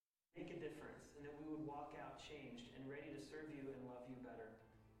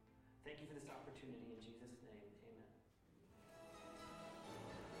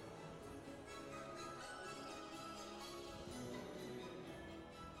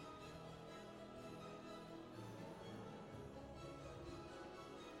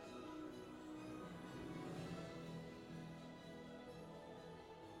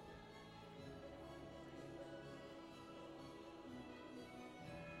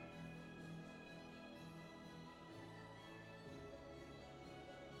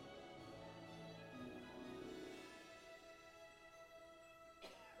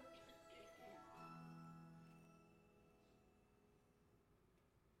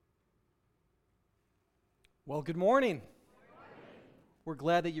Well, good morning. We're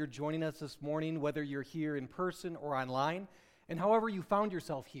glad that you're joining us this morning, whether you're here in person or online, and however you found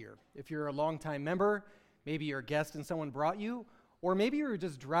yourself here. If you're a longtime member, maybe you're a guest and someone brought you, or maybe you were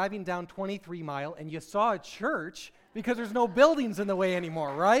just driving down 23 Mile and you saw a church because there's no buildings in the way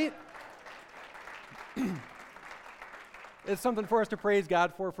anymore, right? It's something for us to praise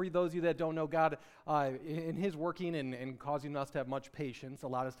God for those of you that don't know God, in His working and causing us to have much patience,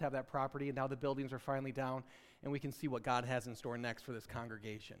 allowed us to have that property, and now the buildings are finally down, and we can see what God has in store next for this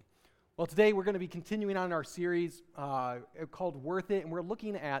congregation. Well, today we're going to be continuing on our series called Worth It, and we're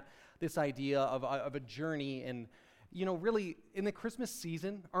looking at this idea of a journey, and really in the Christmas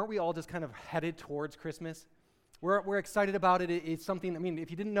season, aren't we all just kind of headed towards Christmas? We're excited about it. It's something,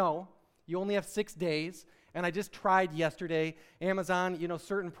 if you didn't know, you only have 6 days. And I just tried yesterday, Amazon,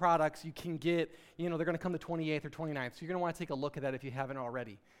 certain products you can get, they're going to come the 28th or 29th. So you're going to want to take a look at that if you haven't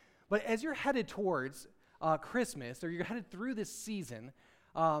already. But as you're headed towards Christmas, or you're headed through this season,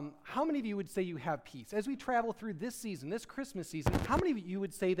 how many of you would say you have peace? As we travel through this season, this Christmas season, how many of you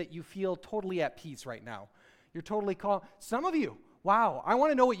would say that you feel totally at peace right now? You're totally calm. Some of you, wow, I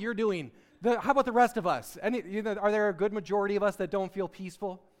want to know what you're doing. How about the rest of us? Are there a good majority of us that don't feel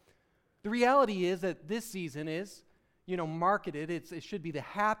peaceful? The reality is that this season is, marketed. It should be the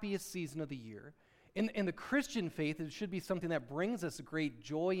happiest season of the year. In the Christian faith, it should be something that brings us great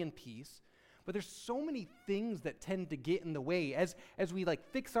joy and peace. But there's so many things that tend to get in the way as we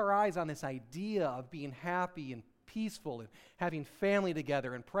fix our eyes on this idea of being happy and peaceful and having family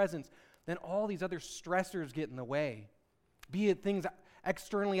together and presence. Then all these other stressors get in the way. Be it things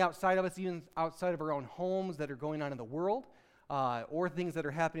externally outside of us, even outside of our own homes that are going on in the world. Or things that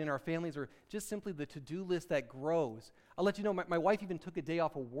are happening in our families, or just simply the to-do list that grows. I'll let you know, my wife even took a day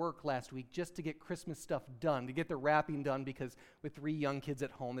off of work last week just to get Christmas stuff done, to get the wrapping done, because with 3 young kids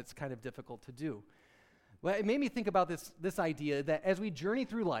at home, it's kind of difficult to do. Well, it made me think about this idea that as we journey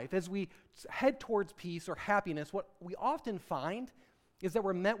through life, as we head towards peace or happiness, what we often find is that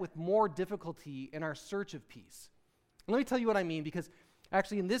we're met with more difficulty in our search of peace. And let me tell you what I mean, because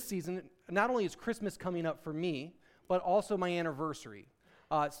actually in this season, not only is Christmas coming up for me, but also my anniversary.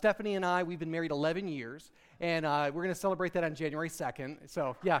 Stephanie and I, we've been married 11 years, and we're going to celebrate that on January 2nd.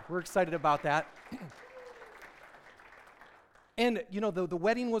 So, yeah, we're excited about that. And, the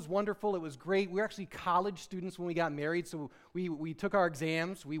wedding was wonderful. It was great. We were actually college students when we got married, so we took our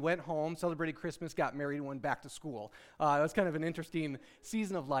exams, we went home, celebrated Christmas, got married, and went back to school. It was kind of an interesting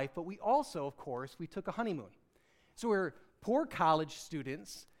season of life. But we also, of course, we took a honeymoon. So we're poor college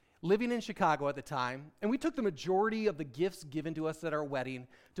students, living in Chicago at the time, and we took the majority of the gifts given to us at our wedding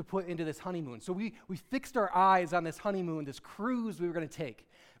to put into this honeymoon. So we fixed our eyes on this honeymoon, this cruise we were going to take.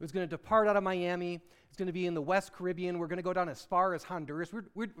 It was going to depart out of Miami. It's going to be in the West Caribbean. We're going to go down as far as Honduras.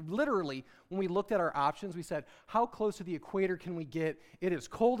 We're literally, when we looked at our options, we said, how close to the equator can we get? It is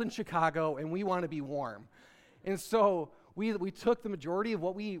cold in Chicago, and we want to be warm. And so we took the majority of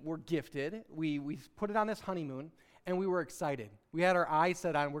what we were gifted. We put it on this honeymoon, and we were excited. We had our eyes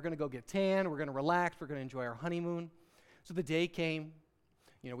set on, we're going to go get tan, we're going to relax, we're going to enjoy our honeymoon. So the day came,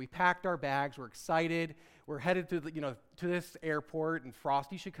 we packed our bags, we're excited, we're headed to to this airport in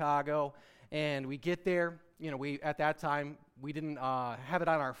frosty Chicago, and we get there. At that time, we didn't have it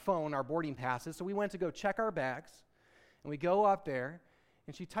on our phone, our boarding passes, so we went to go check our bags, and we go up there,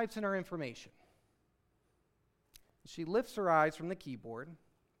 and she types in our information. She lifts her eyes from the keyboard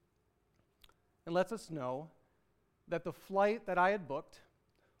and lets us know that the flight that I had booked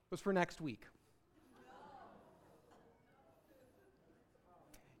was for next week.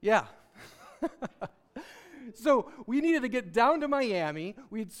 Yeah. So we needed to get down to Miami.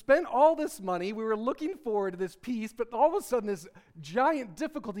 We'd spent all this money. We were looking forward to this peace, but all of a sudden this giant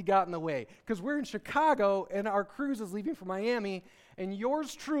difficulty got in the way because we're in Chicago and our cruise is leaving for Miami, and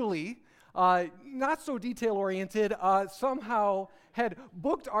yours truly, not so detail-oriented, somehow had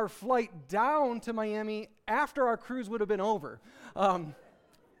booked our flight down to Miami after our cruise would have been over.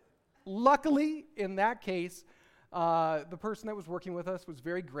 Luckily, in that case, the person that was working with us was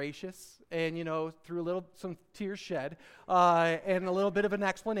very gracious and, through some tears shed and a little bit of an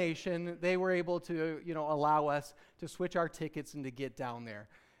explanation, they were able to, allow us to switch our tickets and to get down there.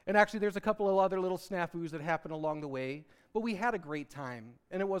 And actually, there's a couple of other little snafus that happened along the way, but we had a great time,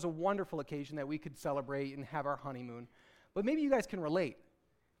 and it was a wonderful occasion that we could celebrate and have our honeymoon. But maybe you guys can relate.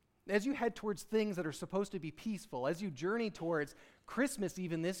 As you head towards things that are supposed to be peaceful, as you journey towards Christmas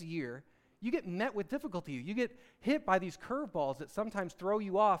even this year, you get met with difficulty. You get hit by these curveballs that sometimes throw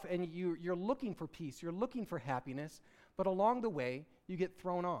you off, and you're looking for peace, you're looking for happiness, but along the way, you get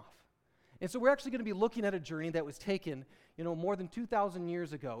thrown off. And so we're actually going to be looking at a journey that was taken, more than 2,000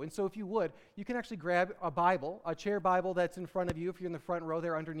 years ago. And so if you would, you can actually grab a Bible, a chair Bible that's in front of you if you're in the front row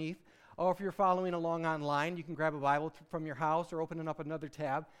there underneath. Or if you're following along online, you can grab a Bible from your house or opening up another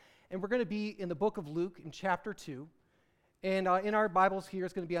tab. And we're going to be in the book of Luke in chapter 2. And in our Bibles here,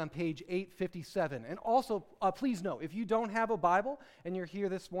 it's going to be on page 857. And also, please note, if you don't have a Bible and you're here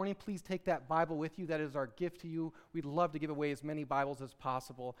this morning, please take that Bible with you. That is our gift to you. We'd love to give away as many Bibles as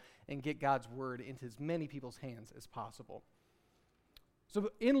possible and get God's word into as many people's hands as possible.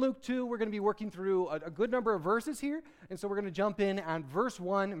 So in Luke 2, we're going to be working through a good number of verses here. And so we're going to jump in on verse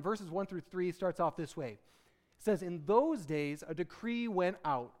 1. And verses 1 through 3 starts off this way. It says, "In those days, a decree went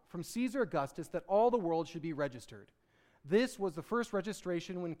out from Caesar Augustus that all the world should be registered. This was the first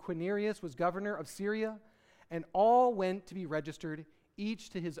registration when Quirinius was governor of Syria, and all went to be registered, each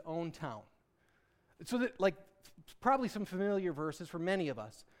to his own town." So that, probably some familiar verses for many of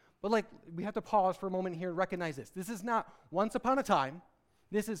us. But we have to pause for a moment here and recognize this. This is not once upon a time.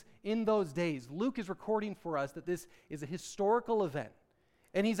 This is in those days. Luke is recording for us that this is a historical event.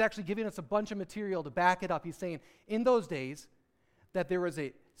 And he's actually giving us a bunch of material to back it up. He's saying, in those days, that there was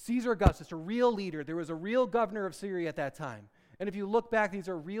a Caesar Augustus, a real leader. There was a real governor of Syria at that time. And if you look back, these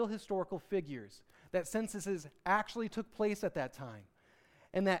are real historical figures, that censuses actually took place at that time.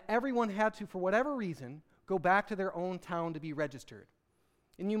 And that everyone had to, for whatever reason, go back to their own town to be registered.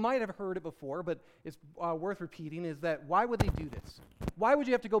 And you might have heard it before, but it's worth repeating, is that why would they do this? Why would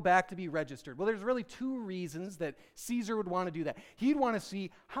you have to go back to be registered? Well, there's really two reasons that Caesar would want to do that. He'd want to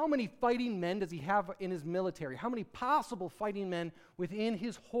see how many fighting men does he have in his military? How many possible fighting men within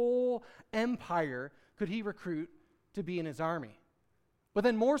his whole empire could he recruit to be in his army? But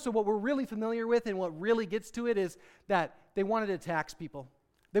then more so, what we're really familiar with and what really gets to it is that they wanted to tax people.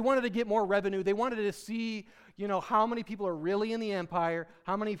 They wanted to get more revenue. They wanted to see, how many people are really in the empire,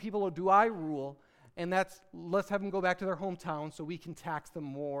 how many people do I rule, and let's have them go back to their hometown so we can tax them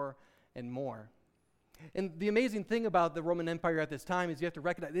more and more. And the amazing thing about the Roman Empire at this time is you have to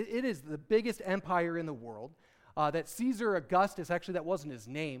recognize it is the biggest empire in the world. That Caesar Augustus, actually that wasn't his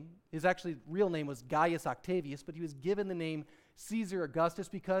name. His actually real name was Gaius Octavius, but he was given the name Caesar Augustus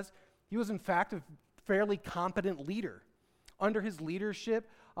because he was in fact a fairly competent leader. Under his leadership,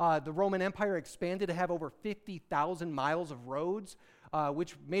 the Roman Empire expanded to have over 50,000 miles of roads,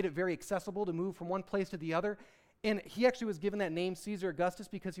 which made it very accessible to move from one place to the other. And he actually was given that name Caesar Augustus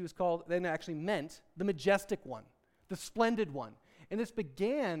because he was called, then actually meant, the majestic one, the splendid one. And this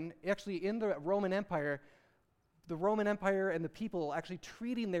began actually in the Roman Empire and the people actually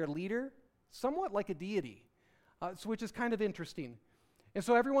treating their leader somewhat like a deity, which is kind of interesting. And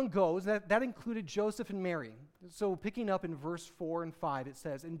so everyone goes. That included Joseph and Mary. So picking up in verse 4 and 5, it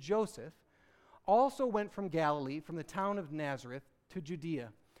says, "And Joseph also went from Galilee, from the town of Nazareth, to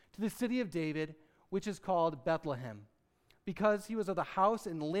Judea, to the city of David, which is called Bethlehem, because he was of the house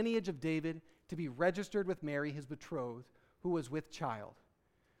and lineage of David, to be registered with Mary, his betrothed, who was with child."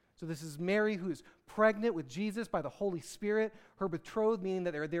 So this is Mary who is pregnant with Jesus by the Holy Spirit. Her betrothed, meaning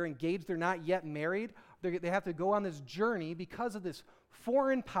that they're engaged, they're not yet married. They have to go on this journey because of this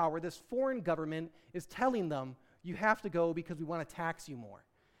foreign power, this foreign government is telling them, you have to go because we want to tax you more.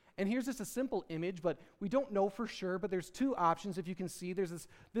 And here's just a simple image, but we don't know for sure, but there's two options. If you can see, there's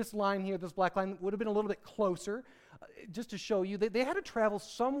this line here, this black line, would have been a little bit closer, just to show you. They had to travel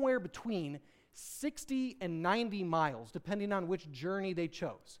somewhere between 60 and 90 miles, depending on which journey they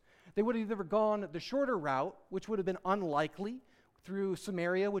chose. They would have either gone the shorter route, which would have been unlikely, through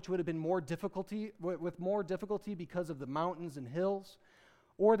Samaria, which would have been with more difficulty because of the mountains and hills,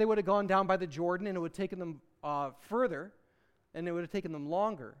 or they would have gone down by the Jordan, and it would have taken them further, and it would have taken them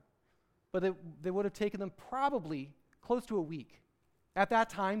longer, but they would have taken them probably close to a week. At that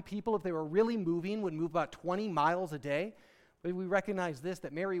time, people, if they were really moving, would move about 20 miles a day. But we recognize this,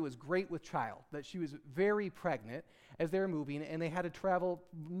 that Mary was great with child, that she was very pregnant as they were moving, and they had to travel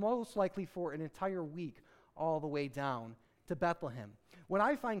most likely for an entire week all the way down to Bethlehem. What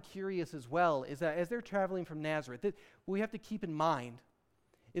I find curious as well is that as they're traveling from Nazareth, what we have to keep in mind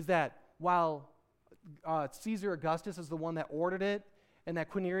is that while Caesar Augustus is the one that ordered it, and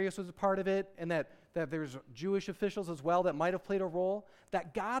that Quirinius was a part of it, and that there's Jewish officials as well that might have played a role,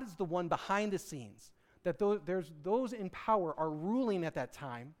 that God is the one behind the scenes, that there's those in power are ruling at that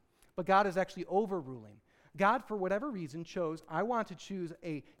time, but God is actually overruling. God, for whatever reason, chose, I want to choose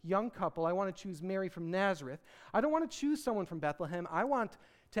a young couple. I want to choose Mary from Nazareth. I don't want to choose someone from Bethlehem. I want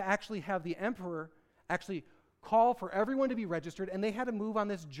to actually have the emperor actually call for everyone to be registered, and they had to move on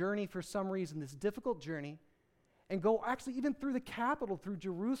this journey for some reason, this difficult journey, and go actually even through the capital, through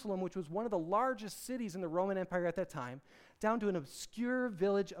Jerusalem, which was one of the largest cities in the Roman Empire at that time, down to an obscure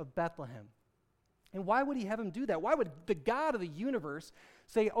village of Bethlehem. And why would he have him do that? Why would the God of the universe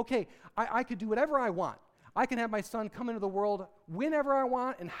say, okay, I could do whatever I want. I can have my son come into the world whenever I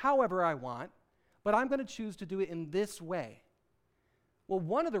want and however I want, but I'm going to choose to do it in this way. Well,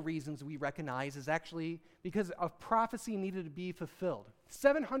 one of the reasons we recognize is actually because a prophecy needed to be fulfilled.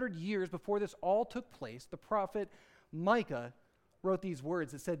 700 years before this all took place, the prophet Micah wrote these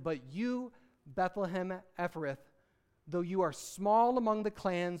words. It said, "But you, Bethlehem Ephrathah, though you are small among the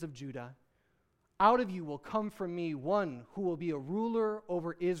clans of Judah, out of you will come from me one who will be a ruler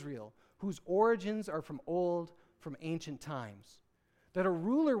over Israel, whose origins are from old, from ancient times." That a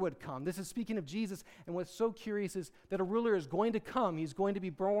ruler would come. This is speaking of Jesus, and what's so curious is that a ruler is going to come. He's going to be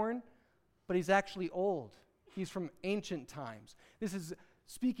born, but he's actually old. He's from ancient times. This is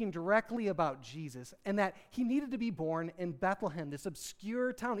speaking directly about Jesus, and that he needed to be born in Bethlehem, this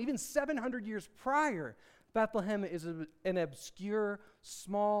obscure town. Even 700 years prior, Bethlehem is an obscure,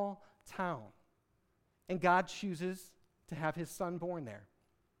 small town. And God chooses to have his son born there.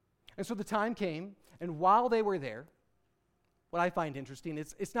 And so the time came, and while they were there, what I find interesting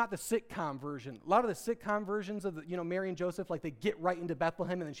is it's not the sitcom version. A lot of the sitcom versions of Mary and Joseph, like they get right into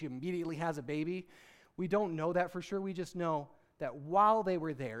Bethlehem and then she immediately has a baby. We don't know that for sure. We just know that while they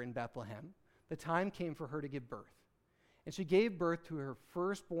were there in Bethlehem, the time came for her to give birth. And she gave birth to her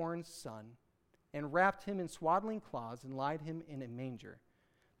firstborn son and wrapped him in swaddling cloths and laid him in a manger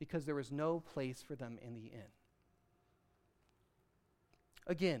because there was no place for them in the inn.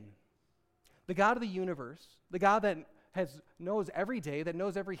 Again, the God of the universe, the God that knows every day, that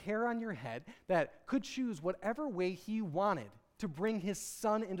knows every hair on your head, that could choose whatever way he wanted to bring his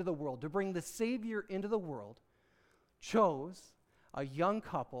son into the world, to bring the Savior into the world, chose a young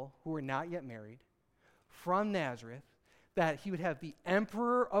couple who were not yet married from Nazareth, that he would have the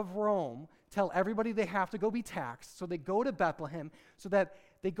emperor of Rome tell everybody they have to go be taxed. So they go to Bethlehem, so that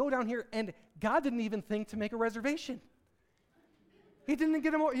they go down here, and God didn't even think to make a reservation. He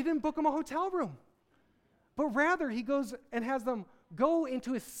didn't book them a hotel room. But rather, he goes and has them go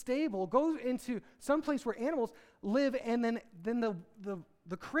into a stable, go into some place where animals live, and then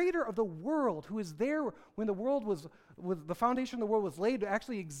the creator of the world, who is there when the foundation of the world was laid,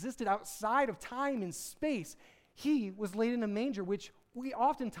 actually existed outside of time and space. He was laid in a manger, which we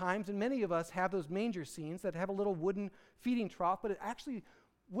oftentimes, and many of us, have those manger scenes that have a little wooden feeding trough, but it actually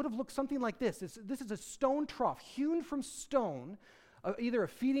would have looked something like this. This is a stone trough, hewn from stone, either a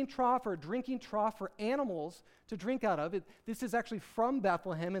feeding trough or a drinking trough for animals to drink out of. This is actually from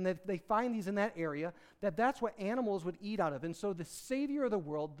Bethlehem, and they find these in that area, that's what animals would eat out of. And so the Savior of the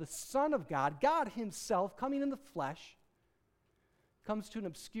world, the Son of God, God himself coming in the flesh, comes to an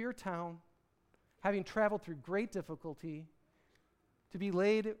obscure town, having traveled through great difficulty, to be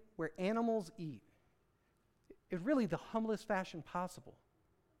laid where animals eat. It's really the humblest fashion possible.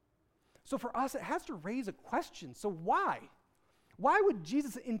 So for us, it has to raise a question. So why? Why would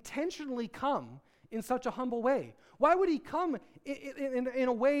Jesus intentionally come in such a humble way? Why would he come in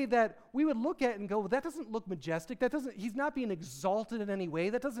a way that we would look at and go, well, that doesn't look majestic. He's not being exalted in any way.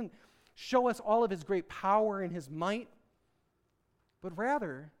 That doesn't show us all of his great power and his might. But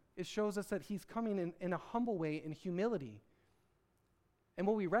rather, it shows us that he's coming in a humble way, in humility. And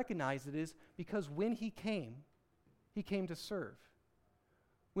what we recognize it is because when he came to serve.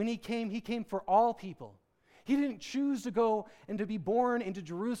 When he came for all people. He didn't choose to go and to be born into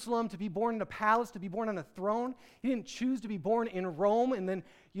Jerusalem, to be born in a palace, to be born on a throne. He didn't choose to be born in Rome and then,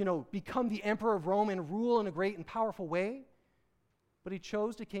 become the emperor of Rome and rule in a great and powerful way. But he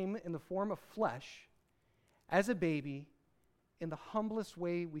chose to come in the form of flesh as a baby in the humblest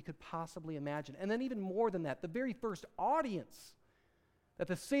way we could possibly imagine. And then even more than that, the very first audience that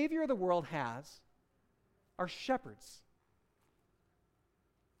the Savior of the world has are shepherds.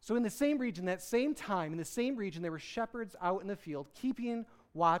 So in the same region, that same time, in the same region, there were shepherds out in the field keeping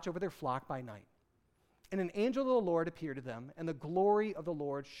watch over their flock by night. And an angel of the Lord appeared to them, and the glory of the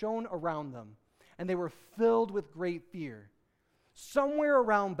Lord shone around them, and they were filled with great fear. Somewhere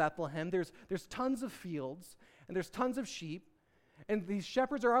around Bethlehem, there's tons of fields, and there's tons of sheep, and these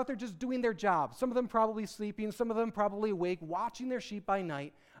shepherds are out there just doing their job. Some of them probably sleeping, some of them probably awake, watching their sheep by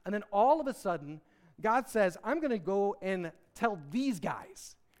night. And then all of a sudden, God says, I'm going to go and tell these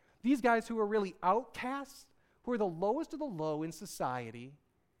guys who are really outcasts, who are the lowest of the low in society,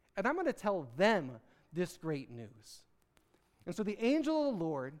 and I'm going to tell them this great news. And so the angel of the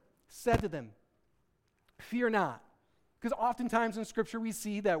Lord said to them, fear not. Because oftentimes in Scripture we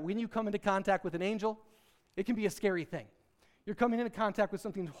see that when you come into contact with an angel, it can be a scary thing. You're coming into contact with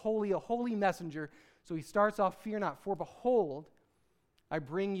something holy, a holy messenger. So he starts off, fear not, for behold, I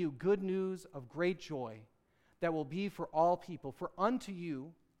bring you good news of great joy that will be for all people. For unto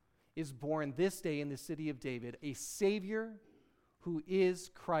you is born this day in the city of David, a Savior who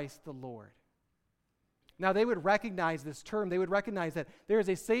is Christ the Lord. Now, they would recognize this term. They would recognize that there is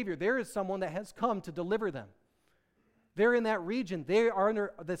a Savior. There is someone that has come to deliver them. They're in that region. They are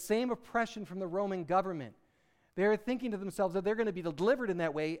under the same oppression from the Roman government. They're thinking to themselves that they're going to be delivered in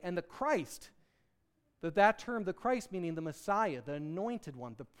that way, and the Christ, that term, the Christ, meaning the Messiah, the anointed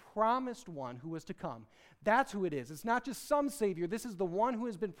one, the promised one who was to come. That's who it is. It's not just some Savior. This is the one who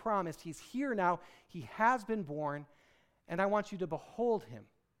has been promised. He's here now. He has been born, and I want you to behold him.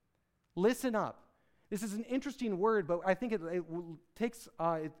 Listen up. This is an interesting word, but I think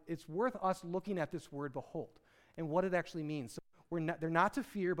it's worth us looking at this word, behold, and what it actually means. So they're not to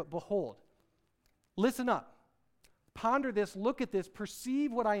fear, but behold. Listen up. Ponder this, look at this,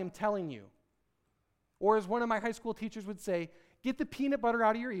 perceive what I am telling you. Or as one of my high school teachers would say, get the peanut butter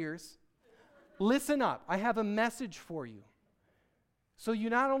out of your ears. Listen up. I have a message for you. So you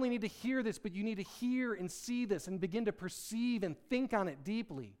not only need to hear this, but you need to hear and see this and begin to perceive and think on it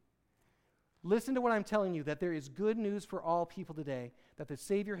deeply. Listen to what I'm telling you, that there is good news for all people today, that the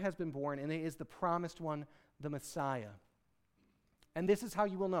Savior has been born, and it is the promised one, the Messiah. And this is how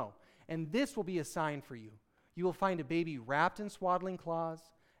you will know. And this will be a sign for you. You will find a baby wrapped in swaddling cloths,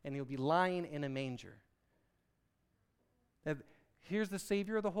 and he'll be lying in a manger. Now, here's the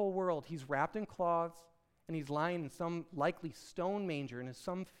Savior of the whole world. He's wrapped in cloths, and he's lying in some likely stone manger in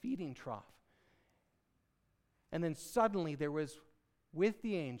some feeding trough. And then suddenly there was, with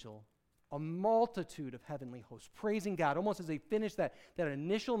the angel, a multitude of heavenly hosts praising God, almost as they finished that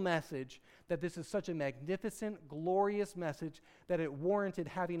initial message, that this is such a magnificent, glorious message that it warranted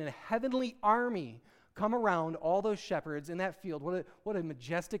having a heavenly army come around all those shepherds in that field. What a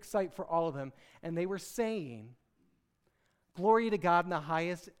majestic sight for all of them. And they were saying, glory to God in the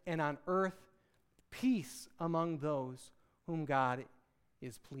highest, and on earth peace among those whom God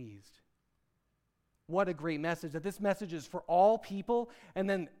is pleased. What a great message, that this message is for all people, and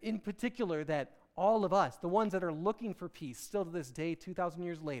then in particular that all of us, the ones that are looking for peace still to this day, 2,000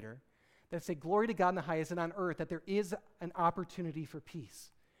 years later, that say glory to God in the highest, and on earth that there is an opportunity for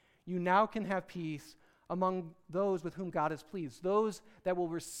peace. You now can have peace among those with whom God is pleased, those that will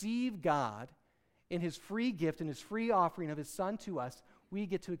receive God in his free gift and his free offering of his Son to us. We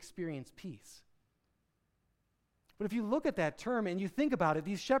get to experience peace. But if you look at that term and you think about it,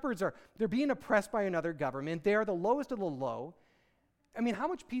 these shepherds they're being oppressed by another government. They are the lowest of the low. I mean, how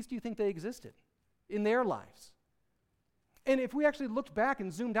much peace do you think they existed in their lives? And if we actually looked back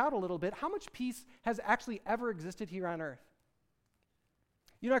and zoomed out a little bit, how much peace has actually ever existed here on earth?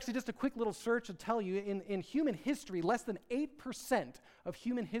 You know, actually, just a quick little search will tell you, in human history, less than 8% of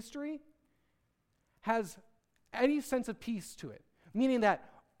human history has any sense of peace to it, meaning that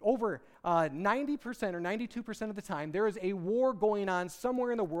over 90% or 92% of the time, there is a war going on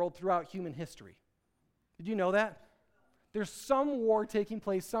somewhere in the world throughout human history. Did you know that? There's some war taking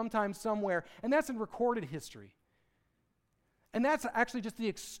place sometime, somewhere, and that's in recorded history. And that's actually just the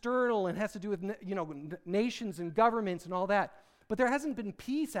external, and has to do with nations and governments and all that. But there hasn't been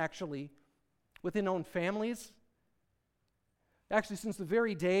peace, actually, within own families. Actually, since the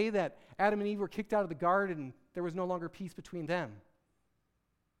very day that Adam and Eve were kicked out of the garden, there was no longer peace between them.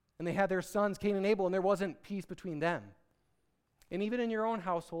 And they had their sons, Cain and Abel, and there wasn't peace between them. And even in your own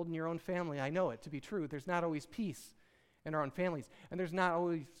household, in your own family, I know it to be true. There's not always peace in our own families. And there's not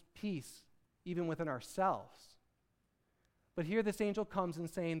always peace even within ourselves. But here this angel comes and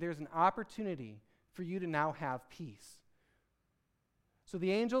saying there's an opportunity for you to now have peace. So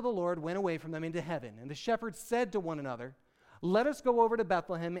the angel of the Lord went away from them into heaven, and the shepherds said to one another, let us go over to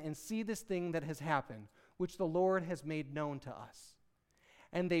Bethlehem and see this thing that has happened, which the Lord has made known to us.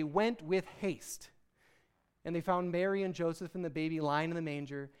 And they went with haste, and they found Mary and Joseph and the baby lying in the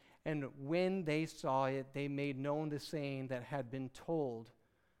manger, and when they saw it, they made known the saying that had been told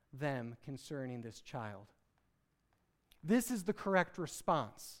them concerning this child. This is the correct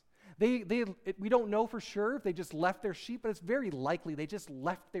response. We don't know for sure if they just left their sheep, but it's very likely they just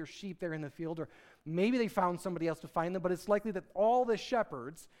left their sheep there in the field, or maybe they found somebody else to find them, but it's likely that all the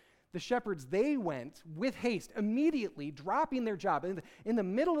shepherds, they went with haste, immediately dropping their job, in the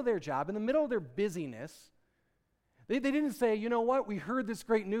middle of their job, in the middle of their busyness. They didn't say, you know what, we heard this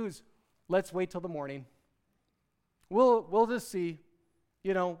great news, let's wait till the morning. We'll just see,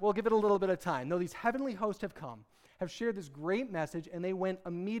 we'll give it a little bit of time. No, these heavenly hosts have come, have shared this great message, and they went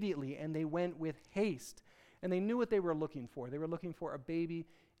immediately, and they went with haste. And they knew what they were looking for. They were looking for a baby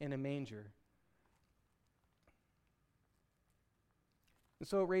in a manger. And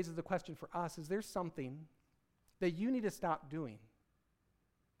so it raises the question for us, is there something that you need to stop doing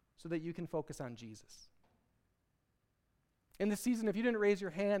so that you can focus on Jesus? In this season, if you didn't raise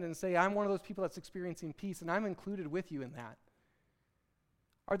your hand and say, I'm one of those people that's experiencing peace, and I'm included with you in that,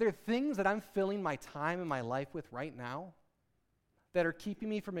 are there things that I'm filling my time and my life with right now that are keeping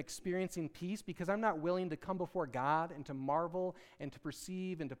me from experiencing peace because I'm not willing to come before God and to marvel and to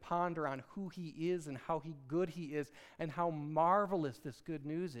perceive and to ponder on who he is and how good he is and how marvelous this good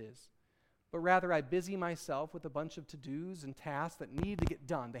news is? But rather I busy myself with a bunch of to-dos and tasks that need to get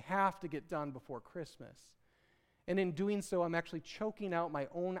done. They have to get done before Christmas. And in doing so, I'm actually choking out my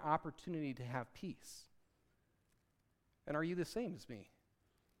own opportunity to have peace. And are you the same as me?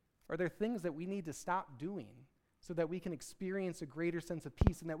 Are there things that we need to stop doing so that we can experience a greater sense of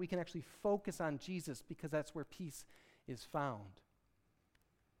peace and that we can actually focus on Jesus because that's where peace is found?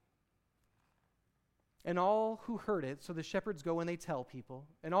 And all who heard it, so the shepherds go and they tell people,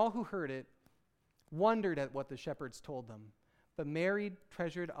 and all who heard it wondered at what the shepherds told them. But Mary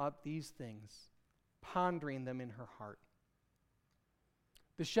treasured up these things, pondering them in her heart.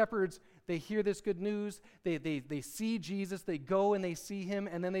 The shepherds, they hear this good news, they see Jesus, they go and they see him,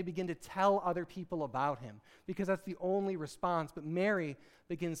 and then they begin to tell other people about him because that's the only response. But Mary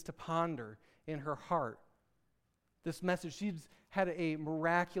begins to ponder in her heart this message. She's had a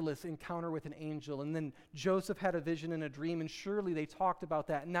miraculous encounter with an angel, and then Joseph had a vision and a dream, and surely they talked about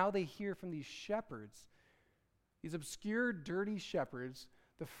that. And now they hear from these shepherds, these obscure, dirty shepherds,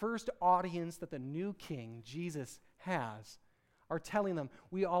 the first audience that the new king, Jesus, has, are telling them,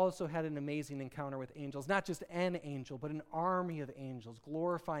 we also had an amazing encounter with angels. Not just an angel, but an army of angels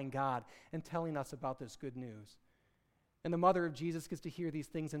glorifying God and telling us about this good news. And the mother of Jesus gets to hear these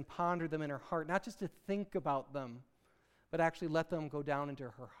things and ponder them in her heart, not just to think about them, but actually let them go down into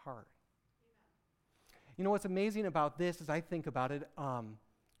her heart. You know what's amazing about this as I think about it,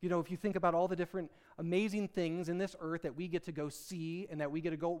 if you think about all the different amazing things in this earth that we get to go see and that we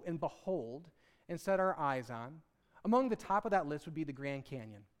get to go and behold and set our eyes on, among the top of that list would be the Grand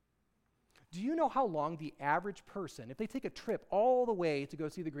Canyon. Do you know how long the average person, if they take a trip all the way to go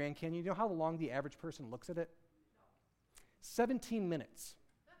see the Grand Canyon, you know how long the average person looks at it? 17 minutes.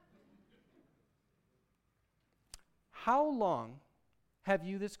 How long have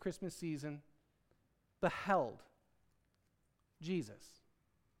you this Christmas season beheld Jesus?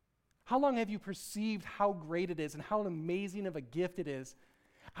 How long have you perceived how great it is and how amazing of a gift it is?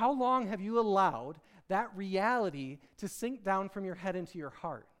 How long have you allowed that reality to sink down from your head into your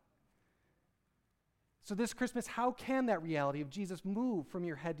heart? So this Christmas, how can that reality of Jesus move from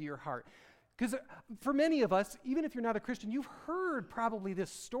your head to your heart? Because for many of us, even if you're not a Christian, you've heard probably this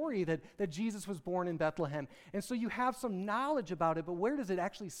story that Jesus was born in Bethlehem. And so you have some knowledge about it, but where does it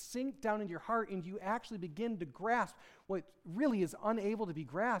actually sink down into your heart and you actually begin to grasp what really is unable to be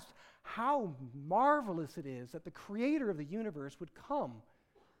grasped? How marvelous it is that the creator of the universe would come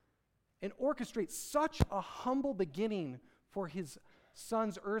and orchestrate such a humble beginning for his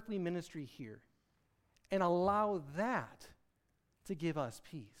son's earthly ministry here and allow that to give us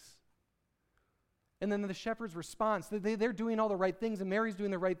peace. And then the shepherd's response, they're doing all the right things, and Mary's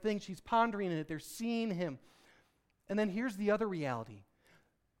doing the right thing. She's pondering it. They're seeing him. And then here's the other reality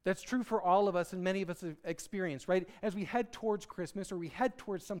that's true for all of us and many of us have experienced, right? As we head towards Christmas or we head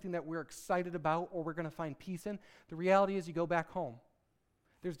towards something that we're excited about or we're going to find peace in, the reality is you go back home.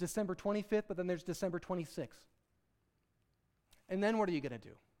 There's December 25th, but then there's December 26th. And then what are you going to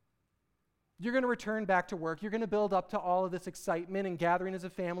do? You're going to return back to work. You're going to build up to all of this excitement and gathering as a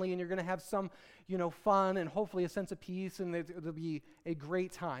family, and you're going to have some, fun and hopefully a sense of peace, and it'll be a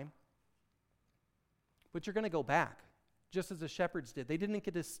great time. But you're going to go back, just as the shepherds did. They didn't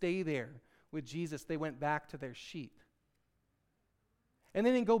get to stay there with Jesus. They went back to their sheep. And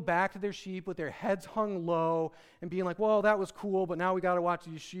they didn't go back to their sheep with their heads hung low and being like, well, that was cool, but now we got to watch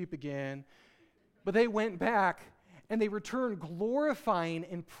these sheep again. But they went back and they returned glorifying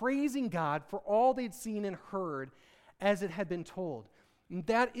and praising God for all they'd seen and heard as it had been told. And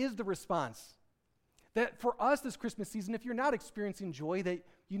that is the response. That for us this Christmas season, if you're not experiencing joy, that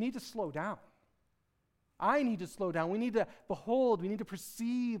you need to slow down. I need to slow down. We need to behold. We need to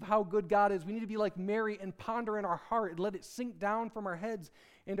perceive how good God is. We need to be like Mary and ponder in our heart and let it sink down from our heads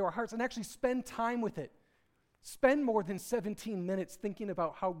into our hearts and actually spend time with it. Spend more than 17 minutes thinking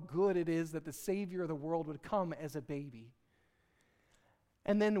about how good it is that the Savior of the world would come as a baby.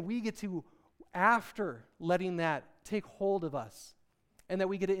 And then we get to, after letting that take hold of us, and that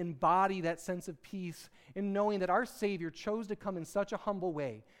we get to embody that sense of peace in knowing that our Savior chose to come in such a humble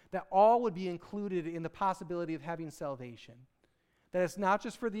way that all would be included in the possibility of having salvation. That it's not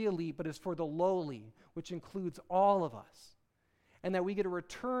just for the elite, but it's for the lowly, which includes all of us. And that we get to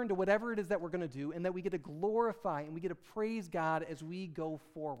return to whatever it is that we're going to do, and that we get to glorify and we get to praise God as we go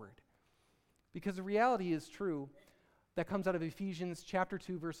forward. Because the reality is true, that comes out of Ephesians chapter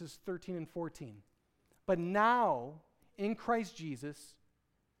 2, verses 13 and 14. But now, in Christ Jesus,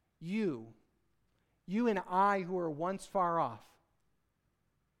 you and I who were once far off,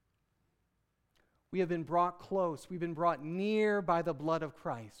 we have been brought close, we've been brought near by the blood of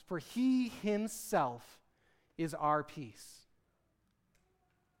Christ, for he himself is our peace.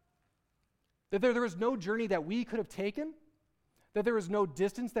 That there was no journey that we could have taken, that there was no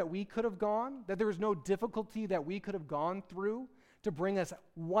distance that we could have gone, that there was no difficulty that we could have gone through to bring us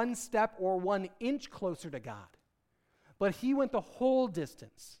one step or 1 inch closer to God. But he went the whole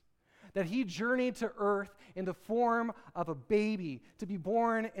distance, that he journeyed to earth in the form of a baby, to be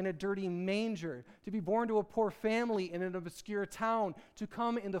born in a dirty manger, to be born to a poor family in an obscure town, to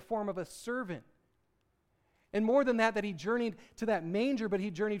come in the form of a servant. And more than that he journeyed to that manger, but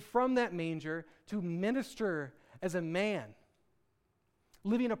he journeyed from that manger to minister as a man,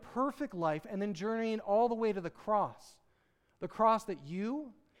 living a perfect life and then journeying all the way to the cross that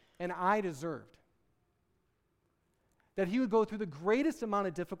you and I deserved. That he would go through the greatest amount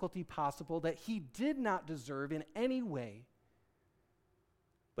of difficulty possible that he did not deserve in any way,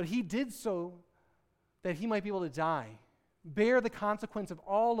 but he did so that he might be able to die, bear the consequence of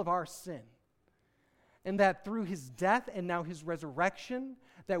all of our sin, and that through his death and now his resurrection,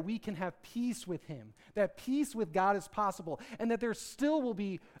 that we can have peace with him, that peace with God is possible, and that there still will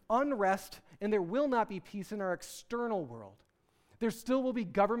be unrest and there will not be peace in our external world. There still will be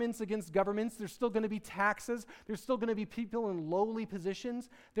governments against governments. There's still going to be taxes. There's still going to be people in lowly positions.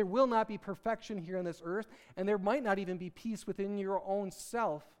 There will not be perfection here on this earth, and there might not even be peace within your own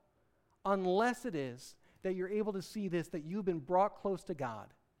self unless it is that you're able to see this, that you've been brought close to God,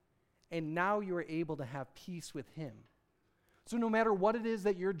 and now you are able to have peace with him. So no matter what it is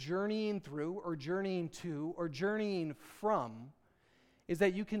that you're journeying through or journeying to or journeying from, is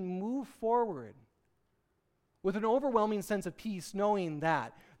that you can move forward with an overwhelming sense of peace, knowing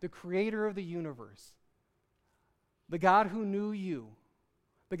that the creator of the universe, the God who knew you,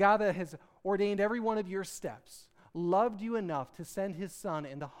 the God that has ordained every one of your steps, loved you enough to send his son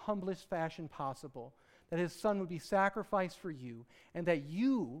in the humblest fashion possible, that his son would be sacrificed for you, and that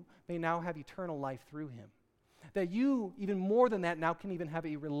you may now have eternal life through him. That you, even more than that, now can even have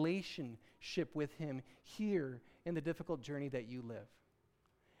a relationship with him here in the difficult journey that you live.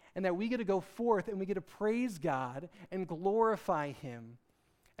 And that we get to go forth and we get to praise God and glorify him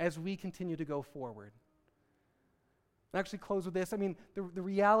as we continue to go forward. I'll actually close with this. I mean, the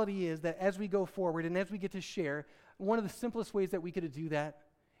reality is that as we go forward and as we get to share, one of the simplest ways that we get to do that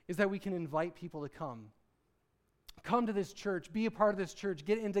is that we can invite people to come. Come to this church, be a part of this church,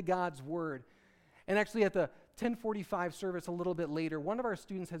 get into God's word. And actually at the 10:45 service a little bit later, one of our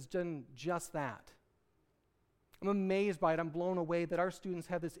students has done just that. I'm amazed by it. I'm blown away that our students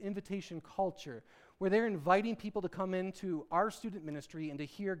have this invitation culture where they're inviting people to come into our student ministry and to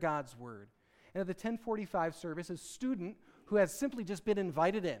hear God's word. And at the 10:45 service, a student who has simply just been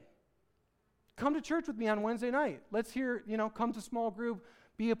invited in. Come to church with me on Wednesday night. Let's hear, come to small group,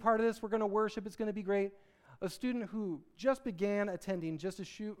 be a part of this. We're going to worship. It's going to be great. A student who just began attending just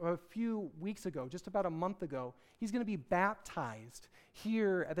a few weeks ago, just about a month ago, he's going to be baptized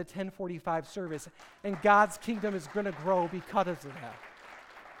here at the 10:45 service, and God's kingdom is going to grow because of that.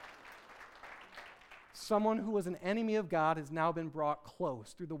 Someone who was an enemy of God has now been brought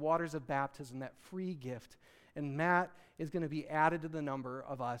close through the waters of baptism, that free gift, and Matt is going to be added to the number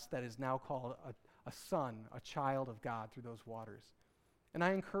of us that is now called a son, a child of God through those waters. And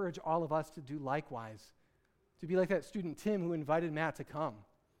I encourage all of us to do likewise, to be like that student Tim who invited Matt to come.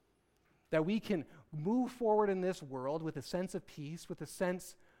 That we can move forward in this world with a sense of peace, with a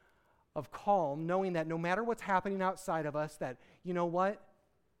sense of calm, knowing that no matter what's happening outside of us, that, you know what?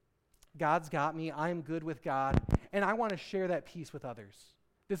 God's got me. I'm good with God. And I want to share that peace with others.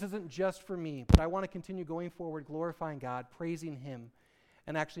 This isn't just for me, but I want to continue going forward, glorifying God, praising him,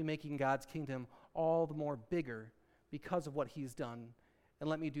 and actually making God's kingdom all the more bigger because of what he's done. And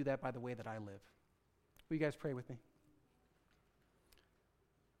let me do that by the way that I live. Will you guys pray with me?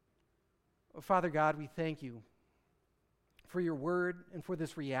 Oh, Father God, we thank you for your word and for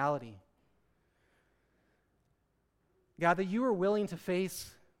this reality. God, that you are willing to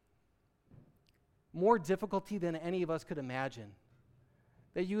face more difficulty than any of us could imagine.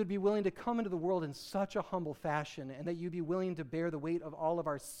 That you would be willing to come into the world in such a humble fashion, and that you'd be willing to bear the weight of all of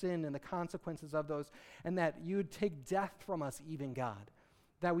our sin and the consequences of those, and that you would take death from us even, God.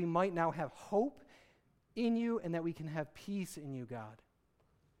 That we might now have hope in you and that we can have peace in you, God.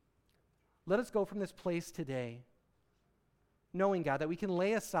 Let us go from this place today knowing, God, that we can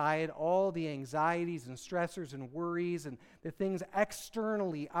lay aside all the anxieties and stressors and worries and the things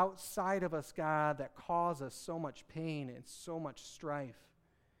externally outside of us, God, that cause us so much pain and so much strife.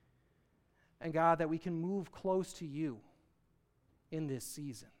 And God, that we can move close to you in this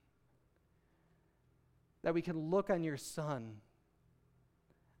season. That we can look on your Son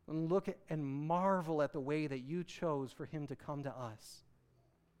and look at and marvel at the way that you chose for him to come to us.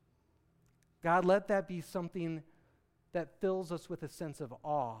 God, let that be something that fills us with a sense of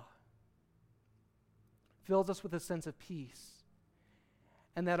awe, fills us with a sense of peace,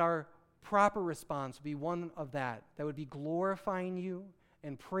 and that our proper response would be one of that would be glorifying you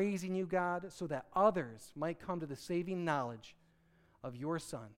and praising you, God, so that others might come to the saving knowledge of your Son.